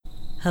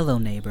Hello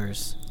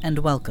neighbors, and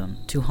welcome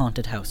to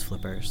Haunted House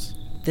Flippers.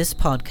 This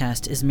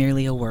podcast is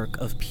merely a work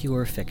of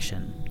pure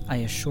fiction, I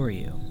assure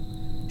you.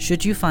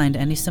 Should you find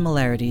any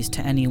similarities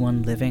to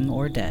anyone living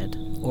or dead,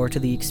 or to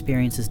the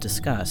experiences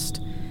discussed,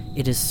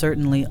 it is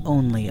certainly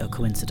only a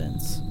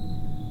coincidence.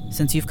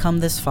 Since you've come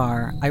this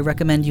far, I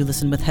recommend you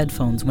listen with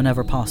headphones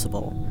whenever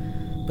possible,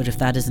 but if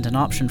that isn't an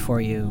option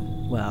for you,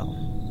 well,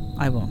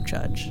 I won't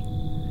judge.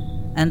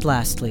 And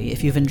lastly,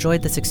 if you've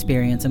enjoyed this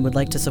experience and would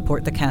like to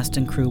support the cast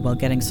and crew while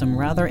getting some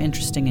rather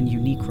interesting and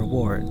unique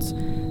rewards,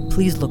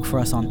 please look for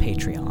us on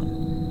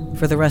Patreon.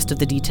 For the rest of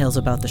the details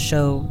about the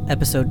show,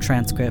 episode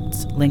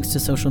transcripts, links to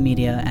social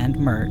media, and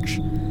merch,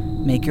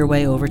 make your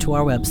way over to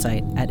our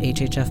website at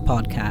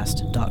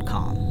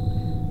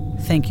hhfpodcast.com.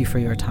 Thank you for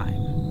your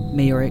time.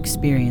 May your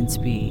experience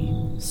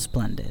be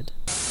splendid.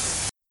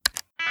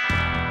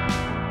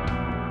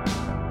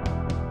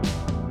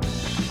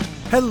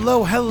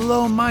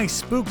 Hello, my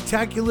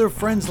spooktacular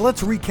friends.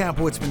 Let's recap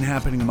what's been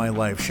happening in my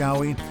life, shall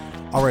we?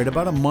 Alright,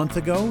 about a month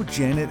ago,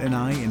 Janet and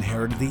I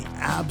inherited the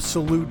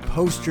absolute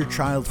poster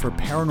child for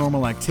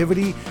paranormal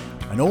activity,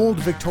 an old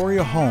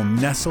Victoria home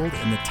nestled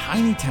in the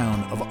tiny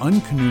town of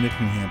Uncanunic,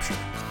 New Hampshire.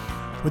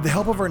 With the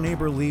help of our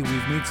neighbor Lee,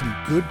 we've made some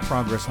good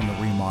progress on the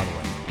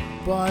remodeling.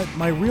 But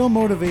my real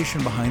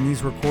motivation behind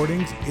these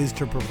recordings is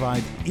to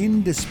provide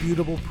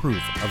indisputable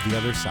proof of the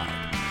other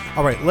side.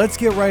 All right, let's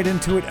get right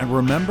into it, and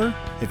remember,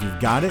 if you've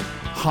got it,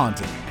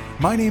 haunt it.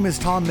 My name is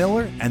Tom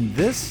Miller, and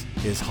this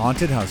is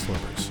Haunted House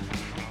Flippers.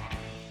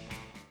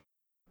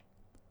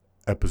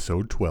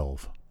 Episode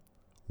 12.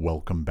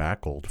 Welcome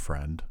back, old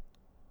friend.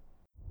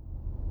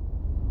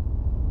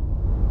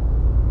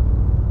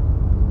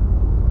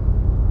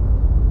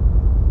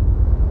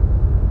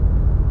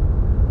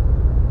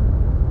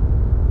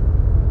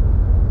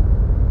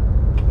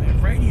 Where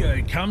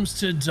radio comes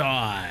to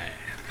die.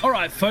 All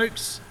right,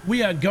 folks,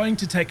 we are going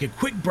to take a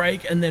quick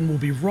break and then we'll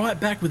be right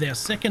back with our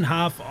second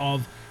half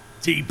of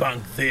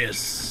Debunk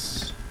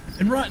This.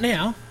 And right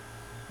now,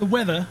 the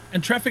weather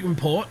and traffic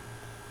report.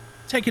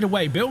 Take it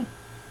away, Bill.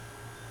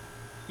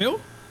 Bill?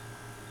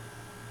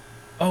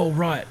 Oh,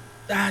 right.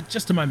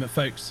 Just a moment,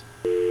 folks.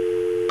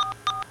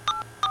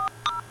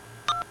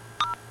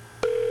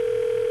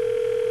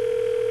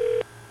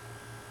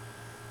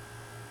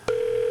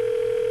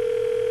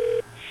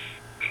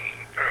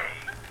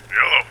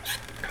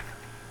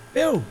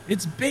 Bill,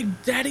 it's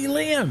Big Daddy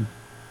Liam.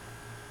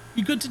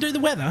 You good to do the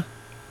weather?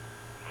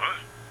 What?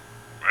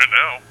 Right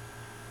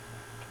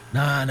now?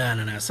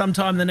 No.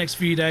 Sometime in the next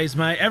few days,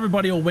 mate.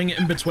 Everybody will wing it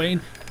in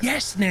between.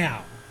 Yes,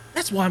 now.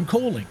 That's why I'm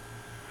calling.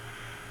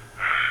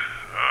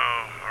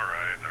 Oh, all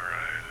right.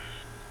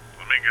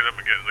 Let me get up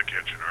and get in the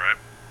kitchen, all right?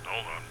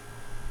 Hold on.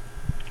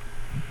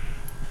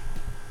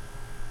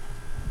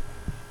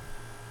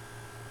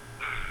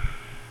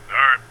 All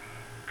right.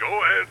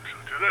 Go ahead.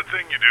 Do that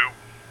thing you do.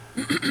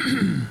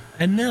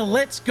 And now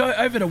let's go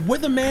over to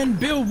Weatherman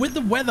Bill with the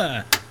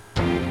weather.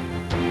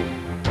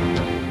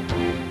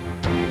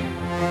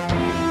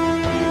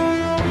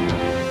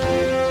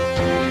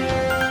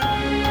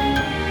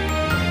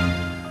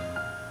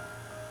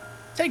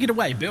 Take it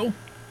away, Bill.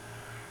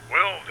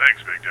 Well,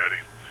 thanks, Big Daddy.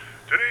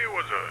 Today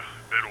was a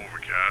bit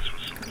overcast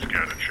with some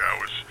scattered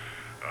showers.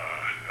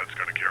 That's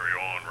going to carry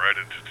on right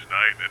into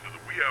tonight, into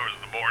the wee hours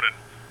of the morning.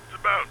 It's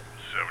about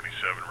 77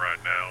 right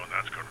now, and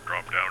that's going to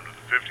drop down to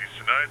the 50s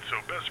tonight, so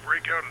best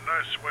break out a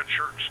nice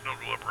sweatshirt and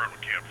snuggle up around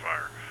a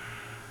campfire.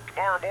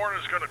 Tomorrow morning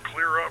is going to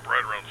clear up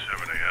right around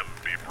 7 a.m. and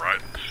be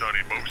bright and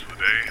sunny most of the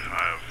day.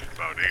 I have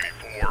about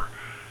 84.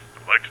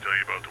 I'd like to tell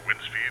you about the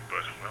wind speed,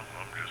 but, well,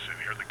 I'm just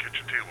sitting here at the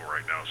kitchen table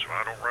right now, so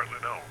I don't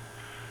rightly know.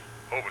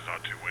 Hope it's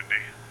not too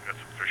windy. Got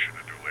some fishing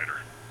to do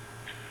later.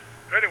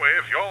 Anyway,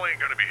 if y'all ain't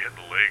gonna be hitting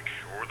the lake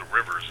or the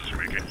rivers this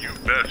weekend, you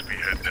best be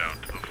heading down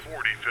to the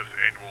 45th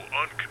annual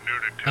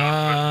Uncanunic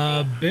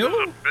Town Festival. Bill?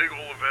 It's a big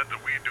old event that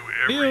we do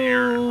every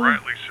year, and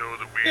rightly so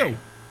that we... Bill?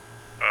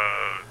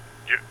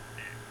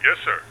 Yes,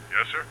 sir.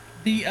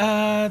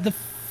 The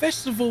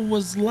festival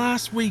was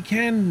last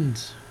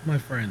weekend, my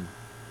friend.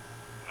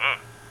 Huh?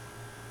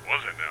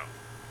 Was it now?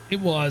 It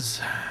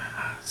was.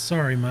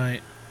 Sorry,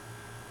 mate.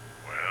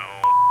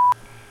 Well,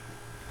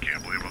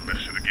 can't believe I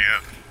missed it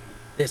again.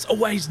 There's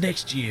always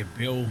next year,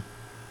 Bill.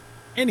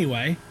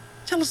 Anyway,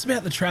 tell us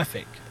about the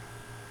traffic.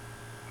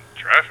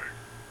 Traffic?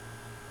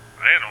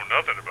 I ain't know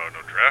nothing about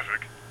no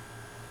traffic.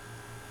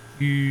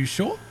 You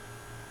sure?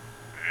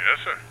 Yes,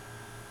 sir.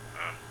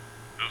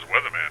 Just a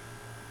weatherman.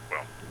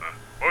 Well,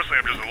 mostly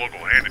I'm just a local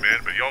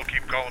handyman, but y'all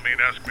keep calling me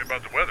and asking me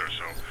about the weather,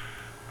 so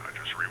I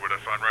just read what I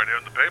find right here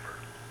in the paper.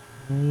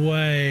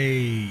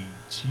 Wait,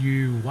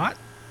 you what?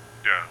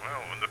 Yeah,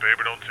 well, in the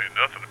paper don't say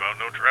nothing about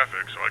no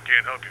traffic, so I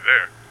can't help you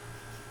there.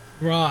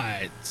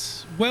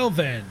 Right. Well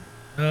then,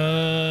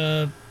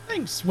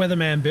 thanks,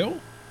 Weatherman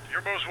Bill.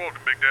 You're most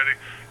welcome, Big Daddy.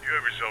 You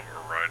have yourself a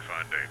right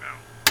fine day now.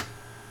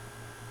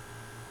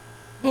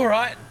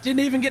 Alright, didn't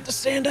even get to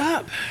stand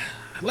up.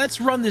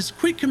 Let's run this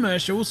quick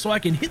commercial so I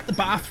can hit the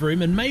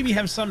bathroom and maybe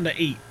have something to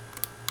eat.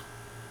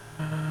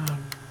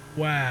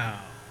 Wow.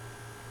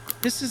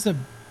 This is a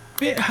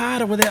Bit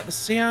harder without the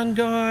sound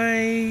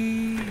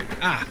guy.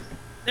 Ah,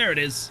 there it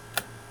is.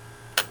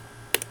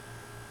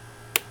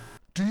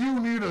 Do you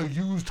need a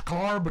used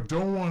car but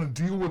don't want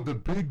to deal with the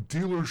big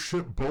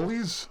dealership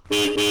bullies?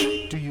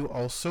 Do you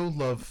also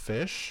love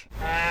fish?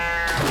 Well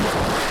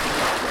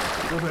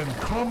then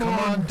come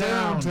on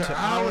down to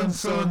Allen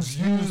Sons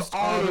Used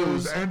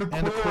Autos and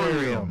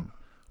Aquarium.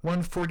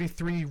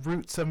 143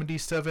 Route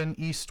 77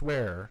 East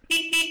Ware.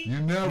 You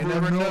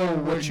never know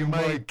what you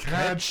might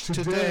catch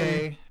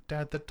today.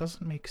 Dad, that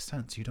doesn't make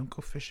sense. You don't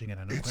go fishing at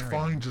an aquarium. It's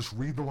fine, just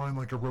read the line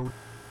like a road.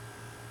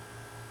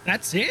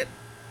 That's it?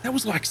 That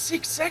was like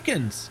 6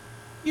 seconds.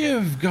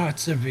 You've got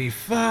to be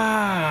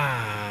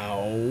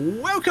far.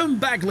 Welcome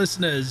back,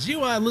 listeners.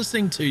 You are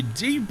listening to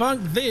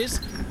Debunk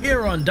This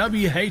here on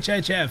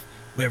WHHF,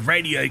 where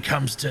radio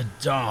comes to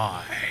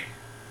die.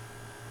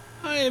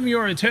 I am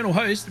your eternal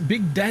host,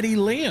 Big Daddy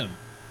Liam,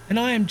 and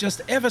I am just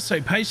ever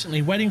so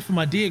patiently waiting for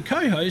my dear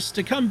co-host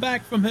to come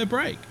back from her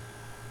break.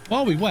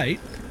 While we wait,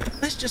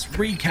 let's just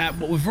recap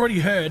what we've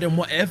already heard and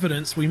what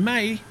evidence we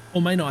may or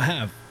may not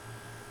have.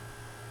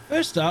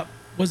 First up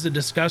was the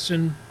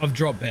discussion of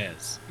drop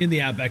bears in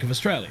the outback of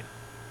Australia.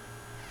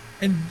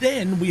 And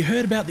then we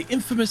heard about the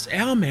infamous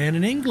Owlman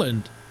in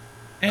England.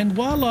 And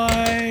while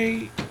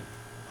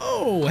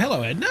Oh,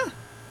 hello, Edna.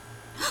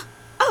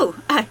 Oh,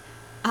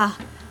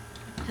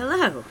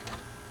 hello.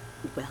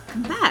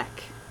 Welcome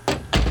back.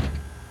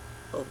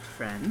 Old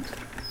friend.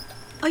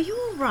 Are you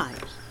all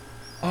right?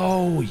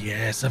 Oh,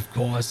 yes, of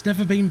course.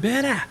 Never been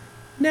better.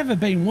 Never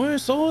been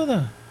worse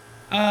either.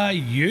 Are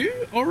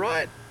you all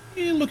right?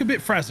 You look a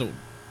bit frazzled.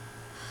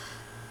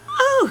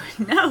 Oh,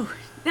 no,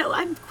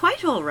 I'm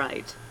quite all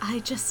right. I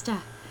just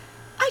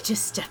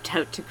stepped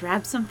out to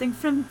grab something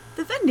from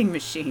the vending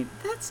machine,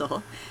 that's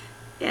all.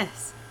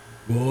 Yes.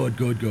 Good.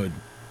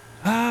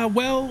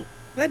 Well,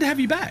 glad to have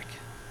you back.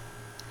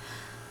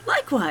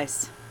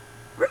 Likewise.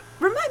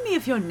 Remind me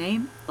of your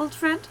name, old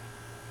friend.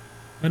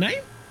 My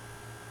name?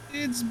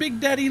 It's Big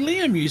Daddy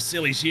Liam, you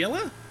silly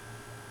Sheila.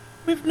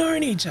 We've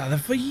known each other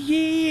for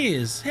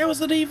years. How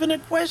is it even a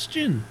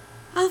question?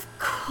 Of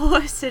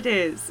course it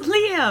is,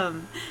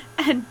 Liam.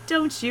 And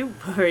don't you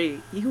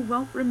worry, you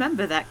won't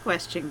remember that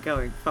question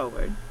going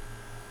forward.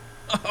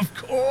 Of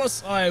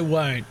course I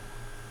won't.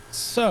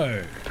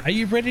 So, are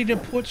you ready to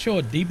put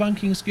your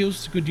debunking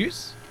skills to good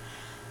use?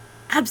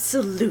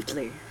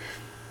 Absolutely.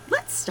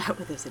 Let's start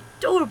with those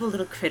adorable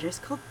little critters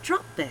called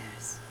drop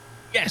bears.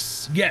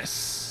 Yes.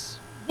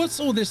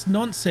 What's all this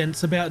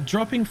nonsense about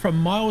dropping from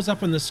miles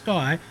up in the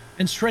sky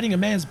and shredding a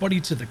man's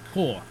body to the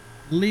core,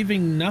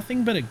 leaving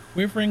nothing but a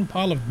quivering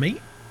pile of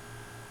meat?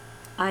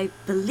 I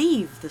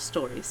believe the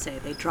stories say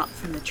they drop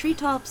from the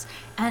treetops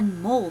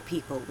and maul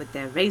people with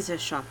their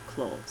razor-sharp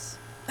claws.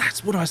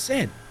 That's what I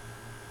said.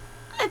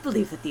 I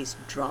believe that these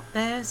drop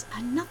bears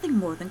are nothing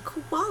more than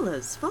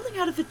koalas falling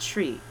out of a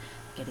tree,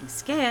 getting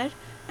scared,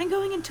 and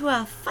going into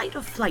a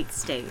fight-or-flight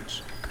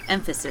stage.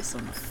 Emphasis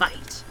on the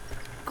fight.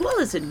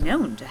 Koalas are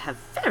known to have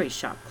very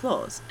sharp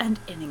claws and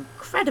an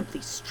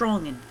incredibly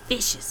strong and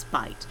vicious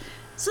bite,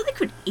 so they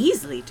could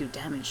easily do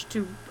damage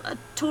to a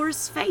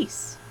tourist's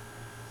face.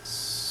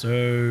 So,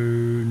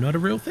 not a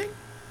real thing?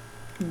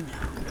 No,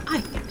 I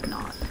think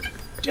not.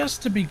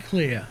 Just to be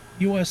clear,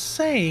 you are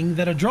saying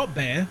that a drop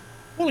bear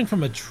falling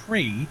from a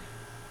tree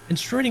and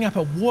shredding up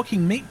a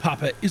walking meat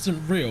puppet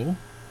isn't real,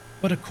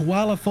 but a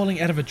koala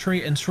falling out of a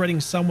tree and shredding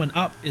someone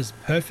up is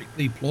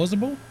perfectly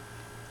plausible?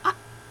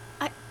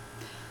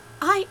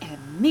 I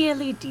am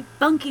merely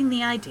debunking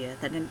the idea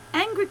that an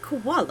angry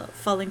koala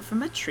falling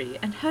from a tree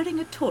and hurting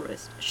a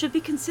tourist should be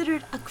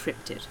considered a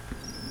cryptid.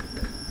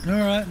 All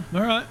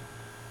right.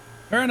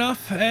 Fair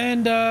enough.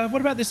 And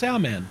what about this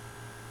Owlman?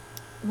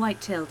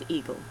 White-tailed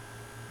eagle.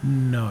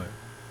 No.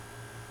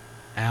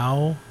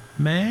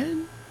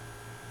 Owlman?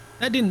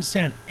 That didn't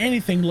sound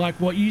anything like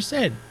what you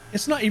said.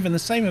 It's not even the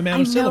same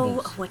amount of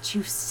syllables. I know what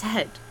you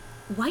said.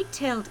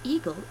 White-tailed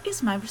eagle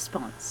is my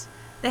response.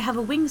 They have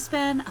a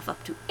wingspan of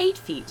up to 8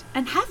 feet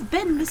and have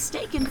been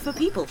mistaken for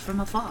people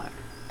from afar.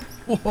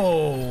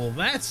 Whoa,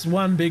 that's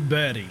one big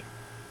birdie.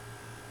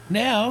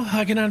 Now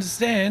I can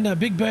understand a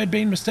big bird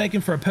being mistaken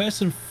for a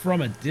person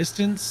from a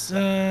distance,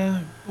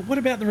 but what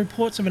about the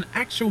reports of an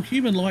actual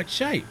human-like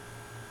shape?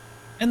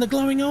 And the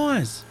glowing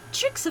eyes?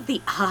 Tricks of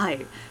the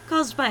eye,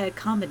 caused by a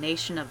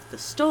combination of the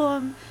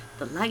storm,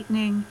 the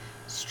lightning,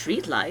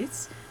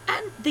 streetlights,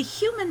 and the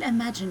human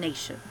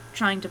imagination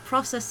trying to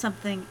process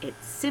something it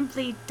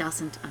simply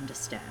doesn't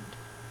understand.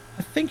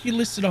 I think you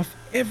listed off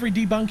every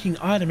debunking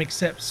item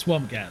except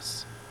swamp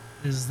gas.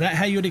 Is that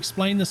how you'd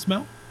explain the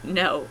smell?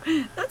 No,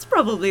 that's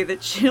probably the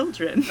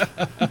children.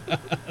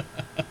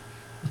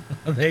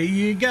 There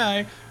you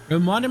go.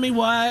 Reminded me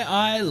why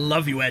I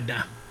love you,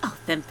 Edna. Oh,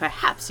 then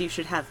perhaps you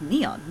should have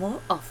me on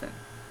more often.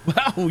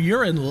 Wow,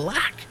 you're in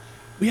luck.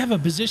 We have a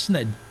position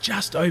that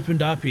just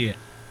opened up here,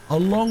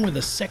 along with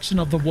a section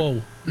of the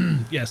wall.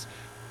 Yes,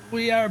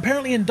 we are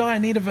apparently in dire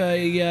need of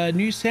a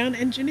new sound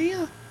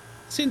engineer,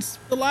 since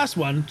the last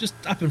one just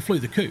up and flew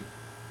the coop.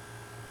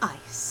 I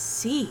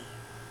see.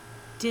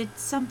 Did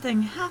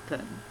something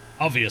happen?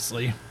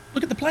 Obviously.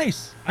 Look at the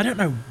place. I don't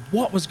know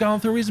what was going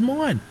through his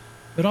mind,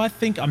 but I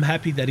think I'm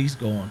happy that he's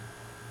gone.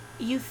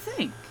 You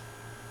think?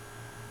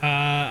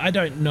 I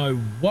don't know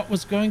what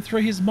was going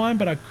through his mind,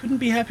 but I couldn't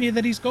be happier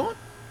that he's gone.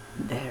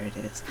 There it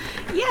is.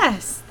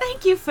 Yes,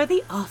 thank you for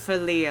the offer,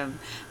 Liam.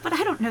 But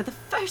I don't know the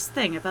first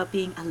thing about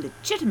being a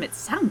legitimate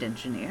sound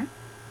engineer.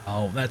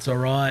 Oh, that's all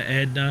right,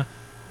 Edna.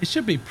 It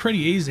should be pretty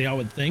easy, I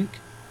would think.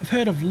 I've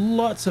heard of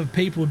lots of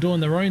people doing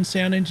their own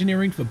sound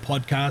engineering for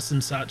podcasts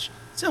and such.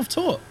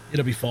 Self-taught.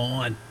 It'll be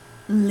fine.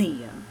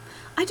 Liam,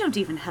 I don't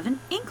even have an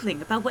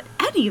inkling about what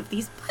any of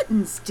these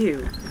buttons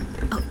do.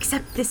 Oh,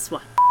 except this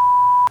one.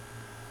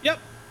 Yep.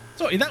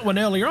 Taught you that one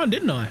earlier on,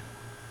 didn't I?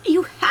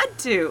 You had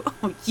to.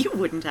 Oh, you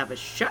wouldn't have a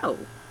show.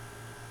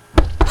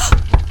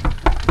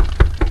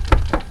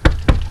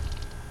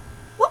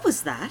 What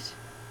was that?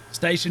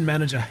 Station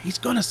manager, he's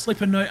gonna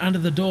slip a note under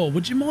the door.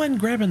 Would you mind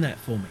grabbing that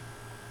for me?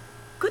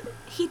 Couldn't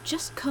he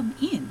just come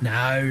in?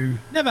 No,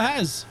 never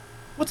has.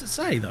 What's it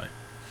say, though?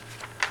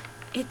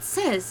 It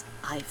says,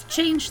 I've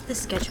changed the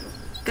schedule.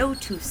 Go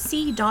to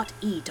C.E.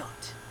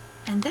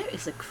 And there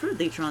is a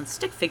crudely drawn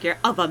stick figure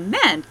of a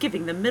man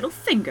giving the middle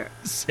finger.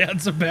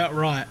 Sounds about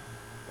right.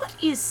 What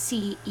is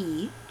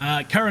CE?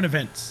 Current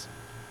events.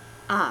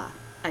 Ah,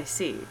 I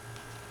see.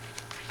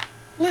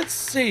 Let's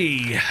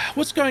see.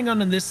 What's going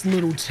on in this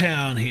little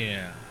town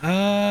here?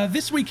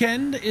 This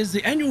weekend is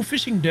the annual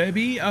fishing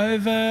derby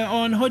over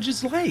on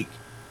Hodges Lake.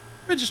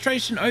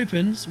 Registration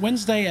opens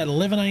Wednesday at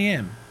 11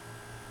 a.m,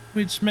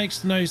 which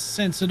makes no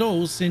sense at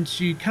all since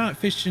you can't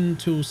fish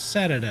until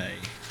Saturday.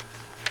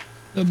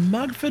 The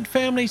Mugford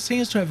family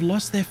seems to have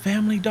lost their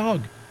family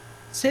dog.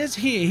 It says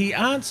here he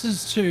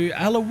answers to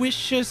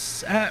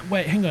Aloysius.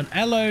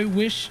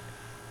 Aloysius.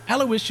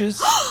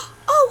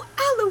 Oh,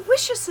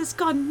 Aloysius has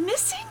gone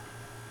missing?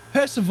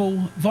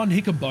 Percival von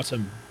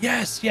Hickenbottom.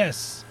 Yes.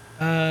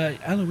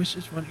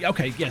 Aloysius von...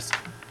 Okay, yes.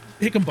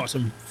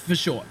 Hickenbottom, for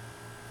short.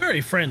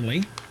 Very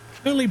friendly.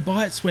 Only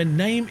bites when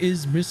name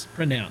is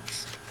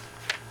mispronounced.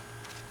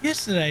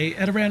 Yesterday,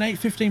 at around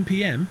 8:15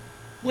 p.m,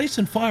 police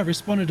and fire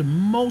responded to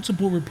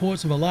multiple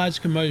reports of a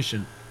large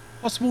commotion,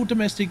 possible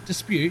domestic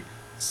dispute,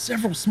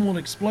 several small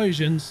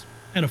explosions,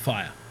 and a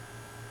fire.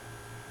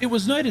 It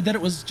was noted that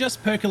it was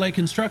just Percolate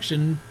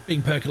Construction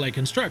being Percolate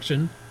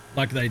Construction,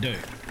 like they do.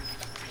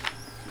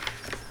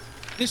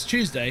 This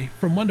Tuesday,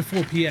 from 1 to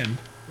 4 p.m,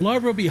 the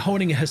library will be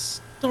holding a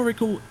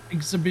historical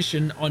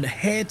exhibition on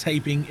hair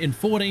taping in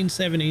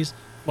 1470s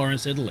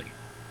Florence, Italy.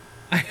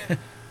 I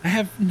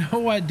have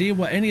no idea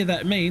what any of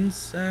that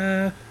means.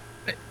 Hey,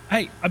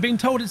 I've been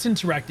told it's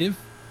interactive.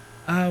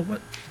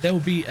 What? There will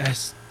be a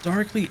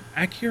historically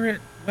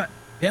accurate... What?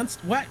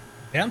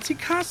 Bouncy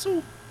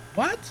castle?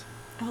 What?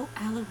 Oh,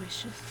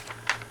 Aloysius.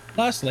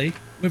 Lastly,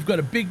 we've got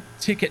a big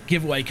ticket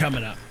giveaway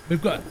coming up.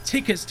 We've got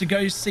tickets to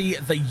go see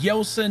the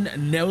Yeltsin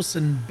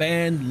Nelson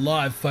Band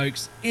live,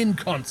 folks, in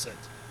concert.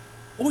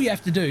 All you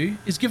have to do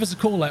is give us a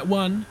call at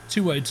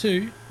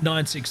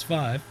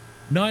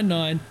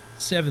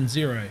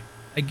 1-202-965-9970.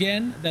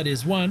 Again, that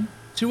is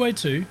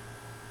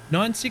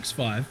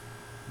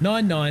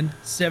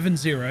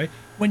 1-202-965-9970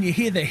 when you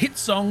hear the hit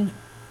song,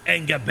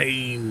 Anger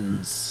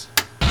Beans.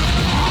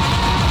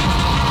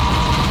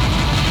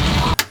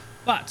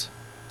 But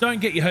don't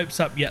get your hopes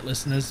up yet,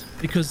 listeners,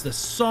 because the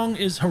song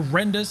is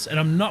horrendous and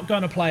I'm not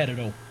going to play it at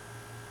all.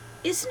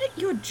 Isn't it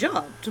your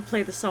job to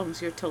play the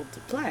songs you're told to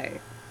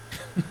play?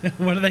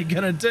 What are they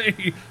going to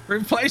do?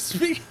 Replace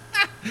me?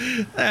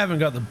 They haven't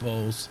got the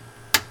balls.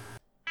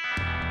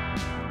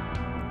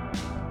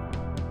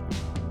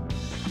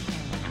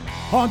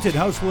 Haunted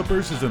House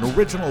Flippers is an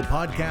original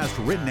podcast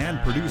written and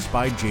produced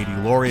by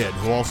JD Laureate,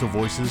 who also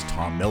voices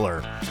Tom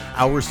Miller.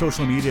 Our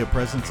social media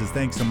presence is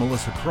thanks to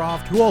Melissa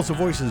Croft, who also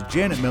voices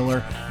Janet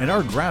Miller, and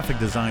our graphic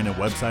design and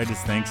website is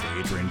thanks to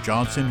Adrian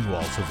Johnson, who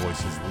also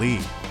voices Lee.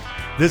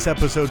 This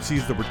episode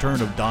sees the return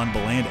of Dawn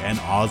Beland and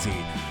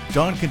Ozzy.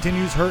 Dawn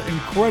continues her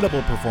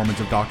incredible performance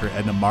of Dr.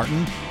 Edna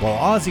Martin,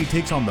 while Ozzy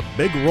takes on the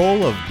big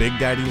role of Big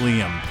Daddy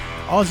Liam.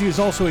 Ozzy is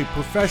also a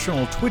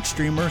professional Twitch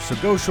streamer, so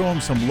go show him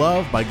some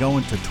love by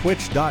going to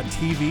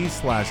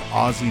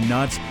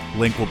twitch.tv/OzzyNuts.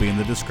 Link will be in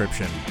the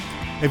description.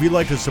 If you'd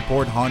like to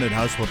support Haunted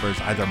House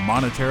Flippers either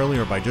monetarily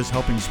or by just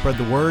helping spread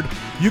the word,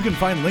 you can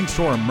find links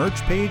to our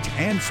merch page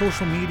and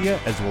social media,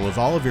 as well as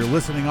all of your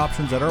listening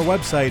options at our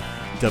website,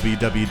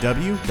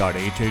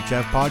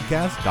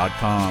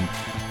 www.hhfpodcast.com.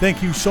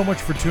 Thank you so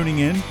much for tuning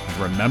in, and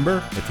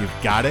remember, if you've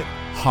got it,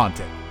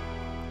 haunt it.